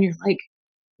don't, and you're like,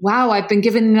 wow, I've been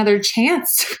given another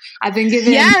chance. I've been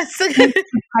given to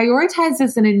prioritize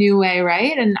this in a new way,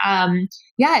 right? And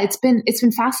it's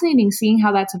been fascinating seeing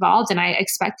how that's evolved, and I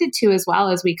expect it to as well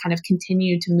as we kind of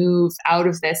continue to move out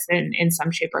of this in some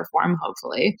shape or form,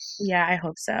 hopefully. Yeah, I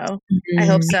hope so. I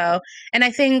hope so. And I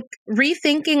think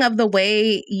rethinking of the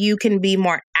way you can be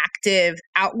more active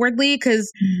outwardly,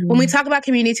 because when we talk about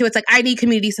community too, it's like, I need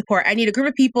community support. I need a group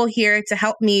of people here to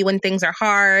help me when things are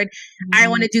hard. I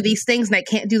want to do these things and I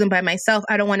can't do them by myself.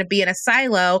 I don't want to be in a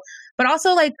silo, but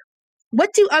also like,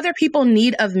 what do other people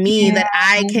need of me that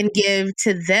I can give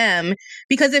to them?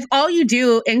 Because if all you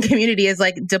do in community is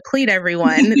like deplete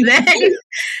everyone, then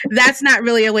that's not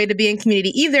really a way to be in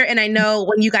community either. And I know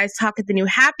when you guys talk at The New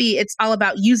Happy, it's all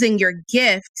about using your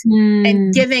gift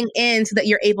and giving in so that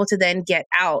you're able to then get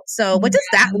out. So what does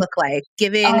that look like,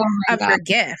 giving of your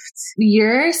gift?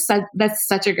 That's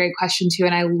such a great question too.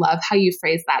 And I love how you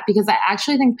phrase that, because I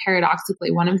actually think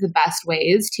paradoxically, one of the best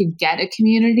ways to get a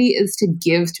community is to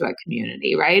give to a community.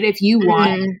 Right? If you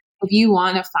want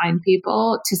to find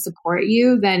people to support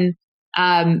you, then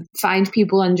find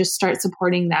people and just start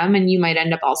supporting them, and you might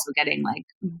end up also getting like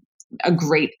a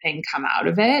great thing come out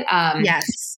of it.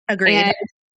 Yes, agreed.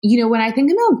 And, when I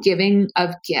think about giving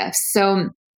of gifts,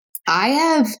 so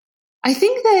I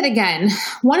think that again,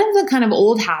 one of the kind of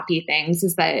old happy things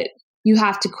is that you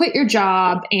have to quit your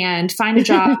job and find a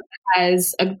job that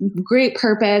has a great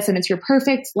purpose and it's your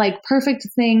perfect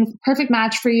thing, perfect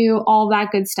match for you, all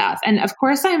that good stuff. And of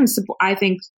course, I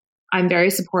think I'm very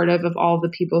supportive of all the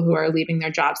people who are leaving their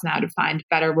jobs now to find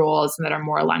better roles and that are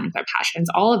more aligned with their passions.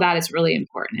 All of that is really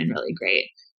important and really great.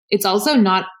 It's also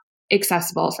not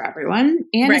accessible for everyone,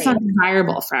 and it's not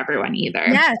desirable for everyone either.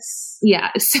 Yes. Yeah.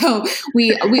 So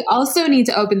we also need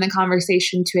to open the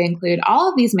conversation to include all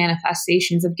of these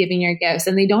manifestations of giving your gifts,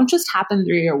 and they don't just happen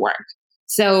through your work.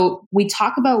 So we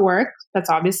talk about work. That's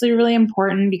obviously really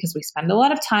important because we spend a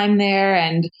lot of time there,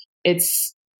 and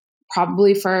it's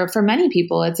probably for many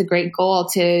people, it's a great goal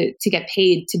to get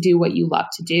paid to do what you love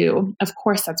to do. Of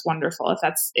course, that's wonderful if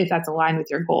that's aligned with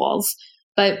your goals.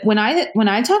 But when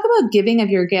I talk about giving of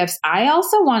your gifts, I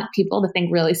also want people to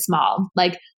think really small,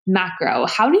 like macro.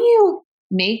 How do you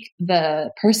make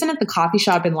the person at the coffee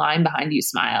shop in line behind you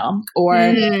smile? Or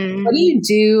what do you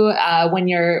do when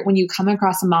you come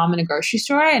across a mom in a grocery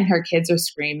store and her kids are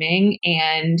screaming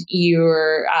and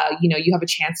you're you have a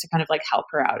chance to kind of like help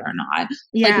her out or not?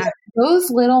 Yeah. Like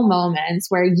those little moments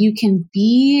where you can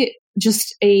be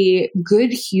just a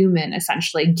good human,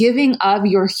 essentially giving of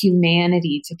your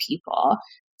humanity to people.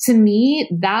 To me,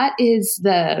 that's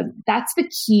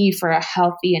the key for a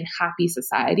healthy and happy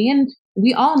society. And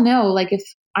we all know, like, if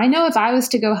I was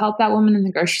to go help that woman in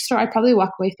the grocery store, I'd probably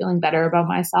walk away feeling better about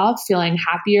myself, feeling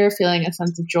happier, feeling a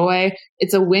sense of joy.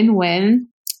 It's a win-win.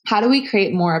 How do we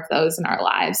create more of those in our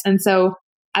lives? And so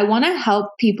I want to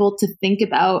help people to think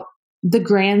about the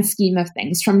grand scheme of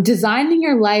things, from designing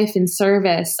your life in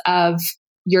service of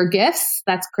your gifts.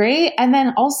 That's great. And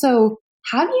then also,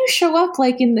 how do you show up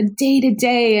like in the day to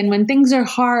day and when things are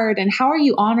hard, and how are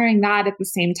you honoring that at the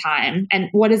same time? And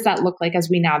what does that look like as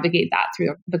we navigate that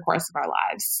through the course of our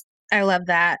lives? I love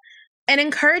that. And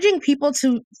encouraging people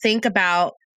to think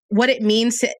about what it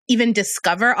means to even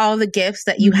discover all the gifts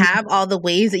that you have, all the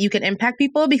ways that you can impact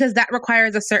people, because that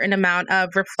requires a certain amount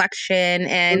of reflection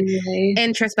and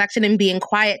introspection and being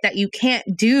quiet that you can't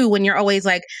do when you're always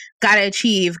like, gotta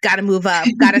achieve, gotta move up,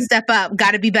 gotta step up,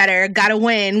 gotta be better, gotta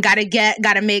win, gotta get,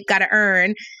 gotta make, gotta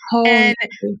earn. And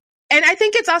I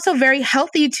think it's also very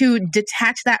healthy to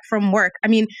detach that from work. I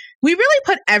mean, we really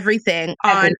put everything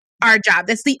on our job.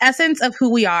 That's the essence of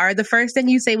who we are. The first thing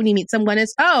you say when you meet someone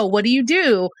is, oh, what do you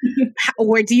do?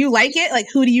 Or do you like it? Like,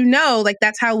 who do you know? Like,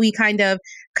 that's how we kind of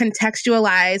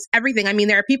contextualize everything. I mean,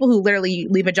 there are people who literally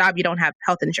leave a job, you don't have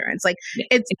health insurance. Like,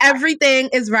 it's everything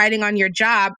is riding on your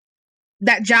job.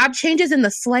 That job changes in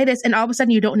the slightest, and all of a sudden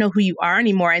you don't know who you are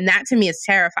anymore. And that to me is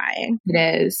terrifying. It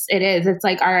is. It is. It's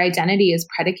like our identity is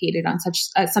predicated on such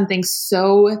something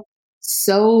so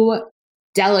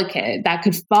delicate that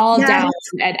could fall down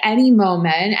at any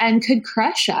moment and could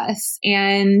crush us.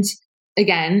 And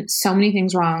again, so many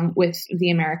things wrong with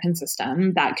the American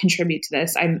system that contribute to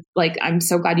this. I'm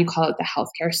so glad you call it the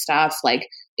healthcare stuff. Like,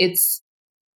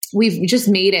 we've just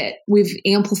we've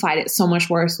amplified it so much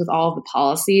worse with all of the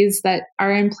policies that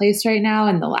are in place right now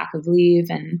and the lack of leave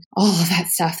and all of that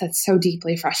stuff that's so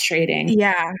deeply frustrating.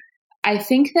 Yeah. I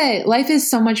think that life is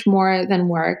so much more than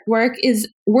work. Work is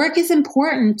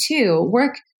important too.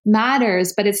 Work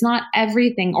matters, but it's not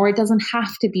everything, or it doesn't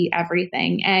have to be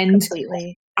everything. And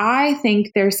completely. I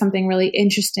think there's something really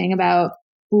interesting about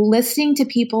listening to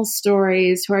people's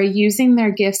stories who are using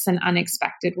their gifts in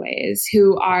unexpected ways,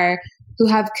 who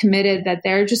have committed that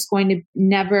they're just going to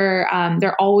never,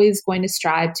 they're always going to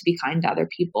strive to be kind to other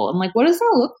people. And like, what does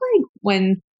that look like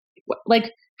when,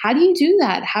 like, how do you do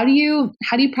that? How do you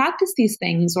practice these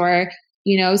things? Or,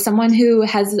 someone who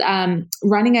has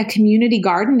running a community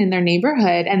garden in their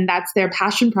neighborhood, and that's their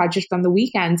passion project on the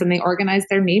weekends, and they organize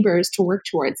their neighbors to work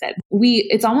towards it.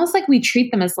 It's almost like we treat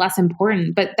them as less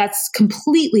important, but that's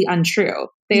completely untrue.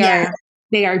 They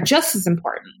are just as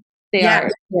important. They are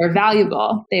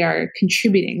valuable. They are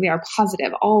contributing. They are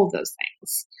positive. All of those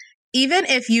things. Even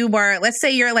if you were, let's say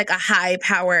you're like a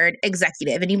high-powered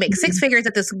executive and you make six figures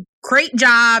at this great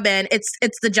job, and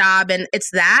it's the job and it's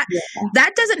that,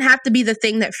 that doesn't have to be the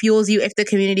thing that fuels you if the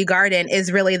community garden is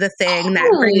really the thing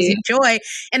that brings you joy.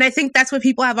 And I think that's what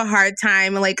people have a hard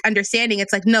time like understanding.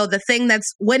 It's like, no, the thing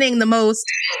that's winning the most,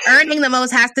 earning the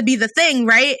most has to be the thing,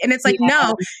 right? And it's like,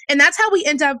 no. And that's how we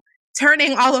end up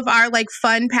turning all of our like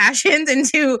fun passions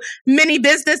into mini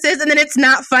businesses, and then it's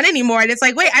not fun anymore. And it's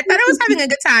like, wait, I thought I was having a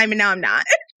good time and now I'm not.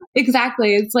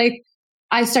 Exactly. It's like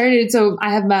I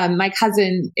have my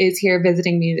cousin is here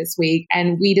visiting me this week,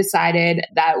 and we decided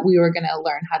that we were going to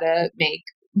learn how to make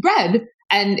bread.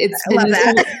 And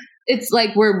it's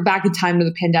like we're back in time to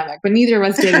the pandemic, but neither of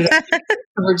us did it.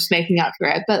 We're just making up for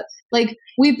it. But like,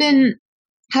 we've been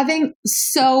having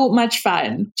so much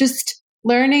fun just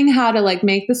learning how to like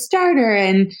make the starter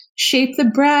and shape the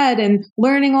bread and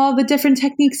learning all the different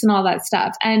techniques and all that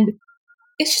stuff. And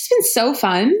it's just been so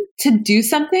fun to do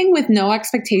something with no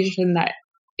expectation that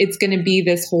it's going to be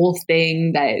this whole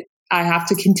thing that I have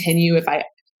to continue. If I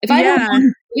don't want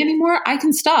to do anymore, I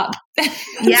can stop.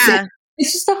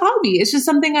 It's just a hobby. It's just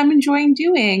something I'm enjoying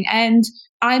doing. And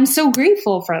I'm so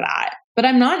grateful for that. But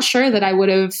I'm not sure that I would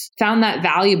have found that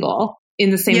valuable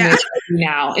in the same way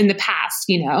now in the past,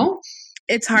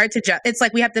 It's hard to it's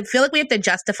like we have to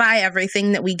justify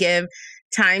everything that we give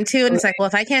time to. And it's like, well,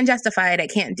 if I can't justify it, I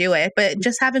can't do it. But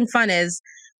just having fun is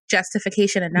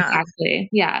justification enough. Exactly.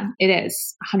 Yeah, it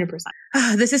is 100%.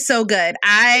 Oh, this is so good.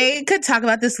 I could talk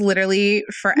about this literally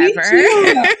forever.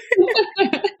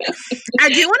 I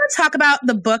do want to talk about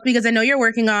the book because I know you're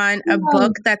working on a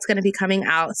book that's going to be coming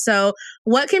out. So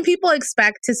what can people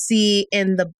expect to see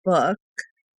in the book?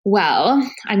 Well,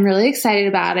 I'm really excited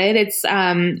about it. It's,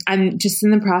 I'm just in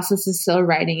the process of still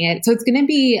writing it. So it's going to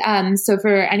be, so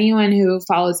for anyone who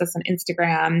follows us on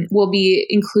Instagram, we'll be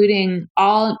including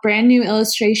all brand new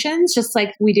illustrations, just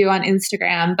like we do on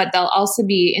Instagram, but they'll also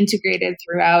be integrated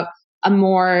throughout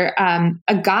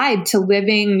a guide to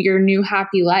living your new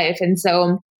happy life. And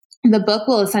so the book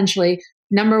will essentially,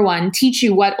 number one, teach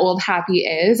you what old happy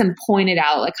is and point it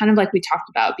out, like kind of like we talked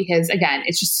about, because again,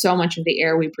 it's just so much of the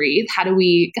air we breathe. How do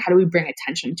we bring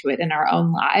attention to it in our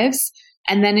own lives?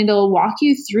 And then it'll walk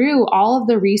you through all of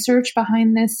the research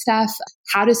behind this stuff,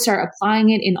 how to start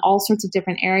applying it in all sorts of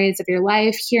different areas of your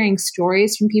life, hearing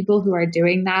stories from people who are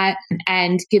doing that,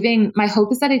 and my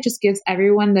hope is that it just gives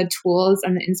everyone the tools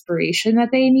and the inspiration that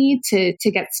they need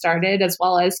to get started, as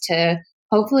well as to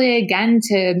hopefully, again,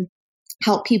 to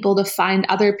help people to find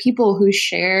other people who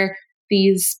share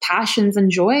these passions and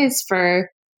joys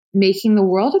for making the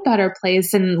world a better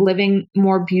place and living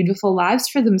more beautiful lives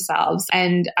for themselves.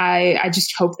 And I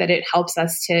just hope that it helps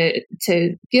us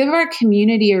to give our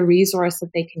community a resource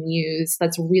that they can use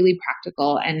that's really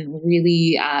practical and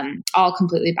really all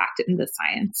completely backed into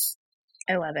science.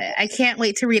 I love it. I can't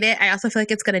wait to read it. I also feel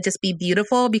like it's going to just be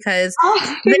beautiful because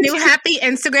the new happy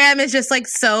Instagram is just like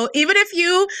so, even if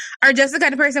you are just the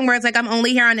kind of person where it's like, I'm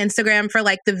only here on Instagram for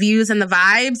like the views and the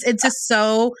vibes, it's just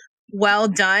so well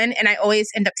done. And I always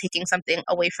end up taking something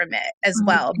away from it as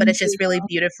well. But it's just really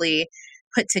beautifully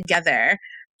put together.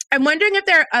 I'm wondering if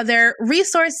there are other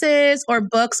resources or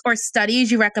books or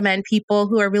studies you recommend people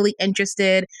who are really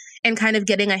interested in kind of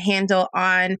getting a handle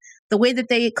on the way that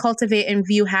they cultivate and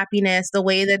view happiness, the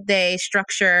way that they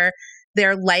structure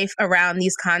their life around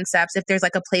these concepts, if there's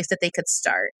like a place that they could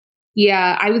start.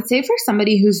 Yeah, I would say for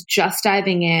somebody who's just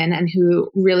diving in and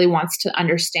who really wants to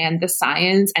understand the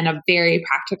science and a very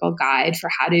practical guide for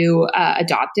how to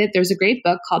adopt it, there's a great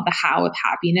book called The How of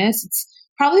Happiness. It's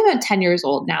probably about 10 years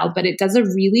old now, but it does a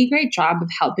really great job of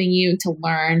helping you to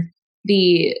learn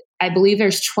I believe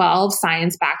there's 12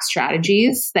 science-backed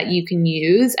strategies that you can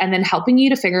use, and then helping you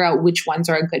to figure out which ones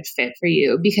are a good fit for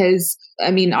you. Because,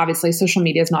 I mean, obviously social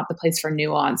media is not the place for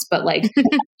nuance, but like,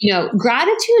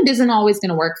 gratitude isn't always going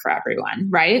to work for everyone,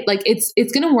 right? Like it's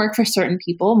going to work for certain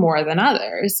people more than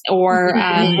others, or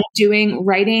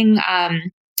writing,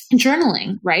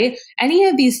 journaling, right? Any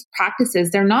of these practices,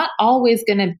 they're not always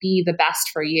going to be the best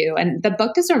for you. And the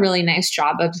book does a really nice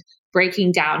job of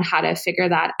breaking down how to figure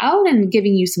that out and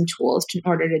giving you some tools in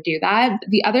order to do that.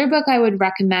 The other book I would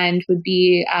recommend would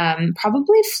be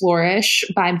probably Flourish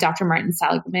by Dr. Martin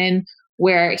Seligman,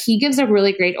 where he gives a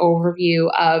really great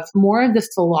overview of more of the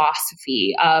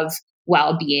philosophy of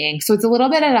well-being. So it's a little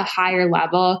bit at a higher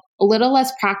level, a little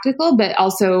less practical, but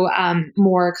also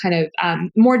more kind of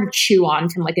more to chew on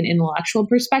from like an intellectual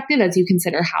perspective as you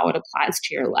consider how it applies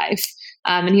to your life.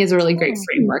 And he has a really great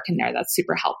framework in there that's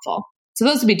super helpful. So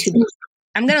those would be two books.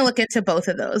 I'm going to look into both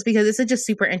of those because this is just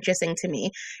super interesting to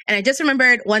me. And I just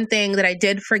remembered one thing that I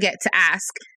did forget to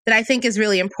ask that I think is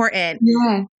really important.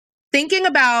 Yeah. Thinking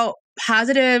about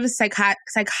positive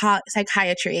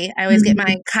psychiatry. I always get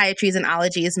my chiatries and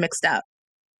ologies mixed up.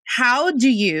 How do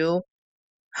you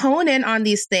hone in on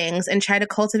these things and try to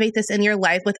cultivate this in your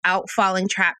life without falling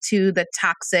trapped to the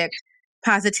toxic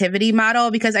positivity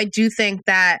model? Because I do think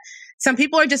that some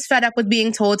people are just fed up with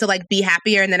being told to like be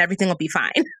happier and then everything will be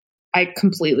fine. I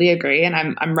completely agree. And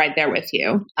I'm right there with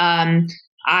you. I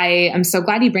am so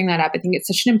glad you bring that up. I think it's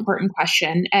such an important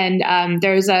question. And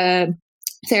there's a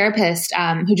therapist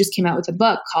who just came out with a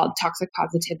book called Toxic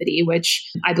Positivity, which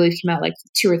I believe came out like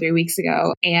 2 or 3 weeks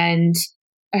ago. And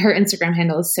her Instagram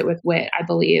handle is Sit With Wit, I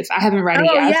believe. I haven't read it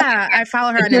yet. Oh, yeah. I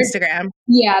follow her on Instagram.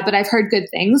 Yeah, but I've heard good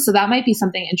things. So that might be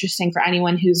something interesting for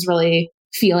anyone who's really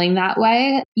feeling that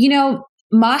way. You know,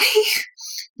 my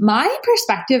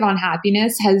perspective on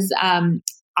happiness has,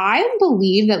 I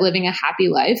believe that living a happy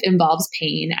life involves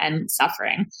pain and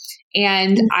suffering.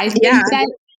 And I think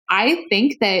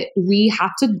that we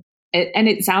have to, and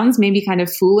it sounds maybe kind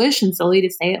of foolish and silly to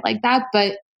say it like that,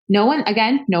 but no one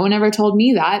ever told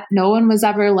me that. No one was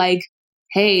ever like,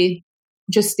 hey,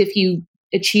 just if you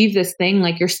achieve this thing,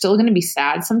 like you're still going to be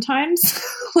sad sometimes.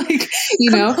 Like,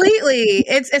 completely.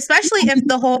 It's especially if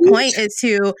the whole point is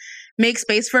to make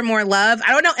space for more love.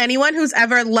 I don't know anyone who's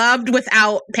ever loved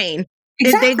without pain.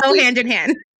 Exactly. They go hand in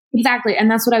hand. Exactly.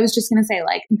 And that's what I was just going to say.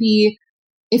 Like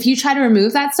if you try to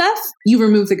remove that stuff, you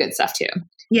remove the good stuff too.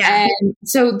 Yeah. And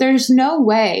so there's no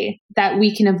way that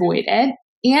we can avoid it.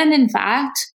 And in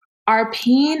fact, our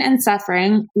pain and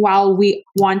suffering, while we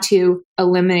want to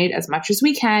eliminate as much as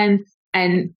we can,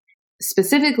 and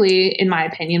specifically, in my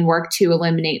opinion, work to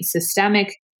eliminate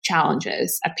systemic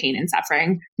challenges of pain and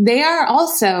suffering, they are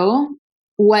also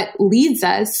what leads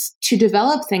us to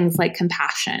develop things like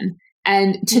compassion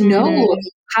and to know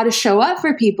how to show up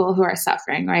for people who are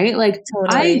suffering, right? Like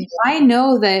totally. I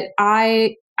know that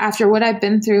after what I've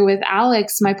been through with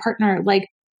Alex, my partner, like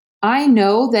I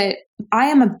know that I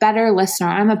am a better listener.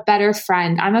 I'm a better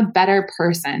friend. I'm a better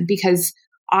person because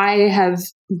I have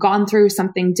gone through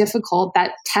something difficult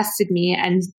that tested me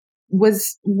and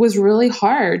was really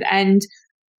hard. And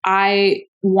I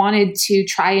wanted to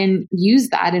try and use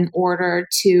that in order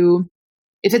to,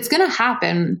 if it's going to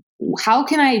happen, how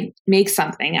can I make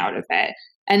something out of it?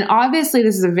 And obviously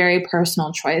this is a very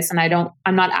personal choice. And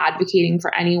I'm not advocating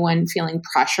for anyone feeling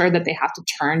pressure that they have to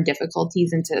turn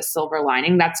difficulties into a silver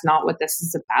lining. That's not what this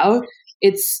is about.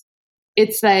 It's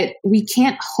that we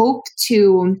can't hope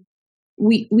to,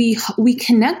 we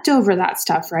connect over that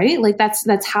stuff, right? Like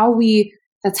that's how we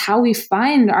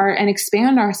find and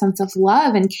expand our sense of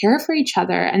love and care for each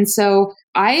other. And so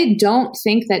I don't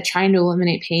think that trying to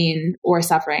eliminate pain or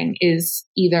suffering is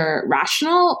either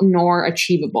rational nor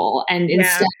achievable. And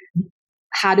instead,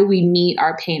 how do we meet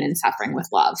our pain and suffering with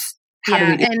love?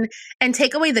 And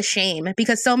take away the shame,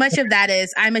 because so much of that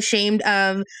is I'm ashamed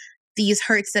of these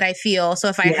hurts that I feel. So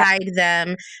if I hide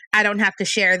them, I don't have to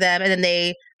share them. And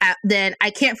then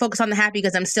I can't focus on the happy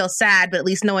because I'm still sad, but at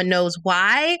least no one knows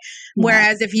why. Yeah.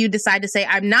 Whereas if you decide to say,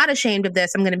 I'm not ashamed of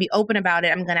this, I'm going to be open about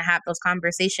it, I'm going to have those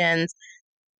conversations,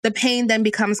 the pain then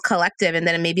becomes collective, and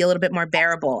then it may be a little bit more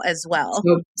bearable as well.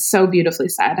 So beautifully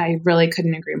said. I really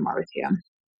couldn't agree more with you.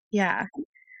 Yeah.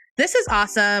 This is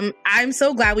awesome. I'm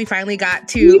so glad we finally got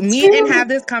to meet and have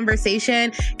this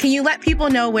conversation. Can you let people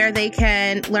know where they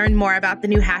can learn more about The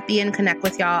New Happy and connect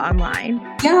with y'all online?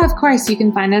 Yeah, of course. You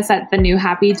can find us at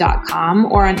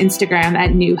thenewhappy.com or on Instagram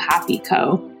at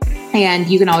newhappyco. And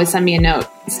you can always send me a note,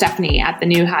 Stephanie at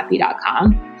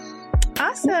thenewhappy.com.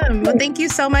 Awesome. Well, thank you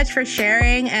so much for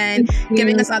sharing and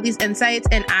giving us all these insights.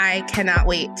 And I cannot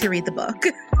wait to read the book.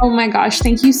 Oh my gosh.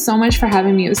 Thank you so much for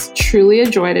having me. It was truly a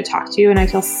joy to talk to you. And I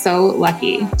feel so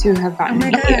lucky to have gotten to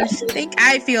know you.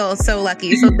 I feel so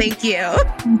lucky. So thank you.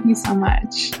 Thank you so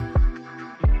much.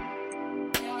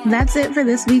 That's it for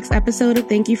this week's episode of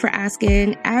Thank You for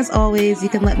Asking. As always, you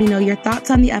can let me know your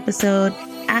thoughts on the episode,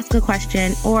 ask a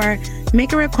question, or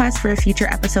make a request for a future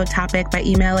episode topic by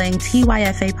emailing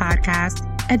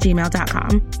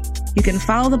tyfapodcast@gmail.com. You can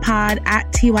follow the pod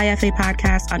at TYFA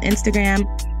Podcast on Instagram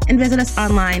and visit us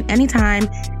online anytime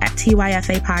at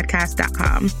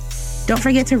tyfapodcast.com. Don't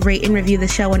forget to rate and review the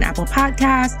show on Apple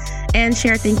Podcasts and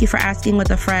share Thank You for Asking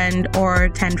with a friend or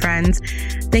 10 friends.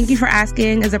 Thank You for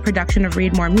Asking is a production of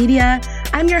Read More Media.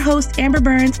 I'm your host, Amber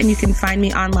Burns, and you can find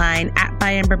me online at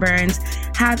 @byamberburns.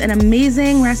 Have an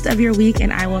amazing rest of your week,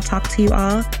 and I will talk to you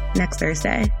all next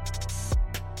Thursday.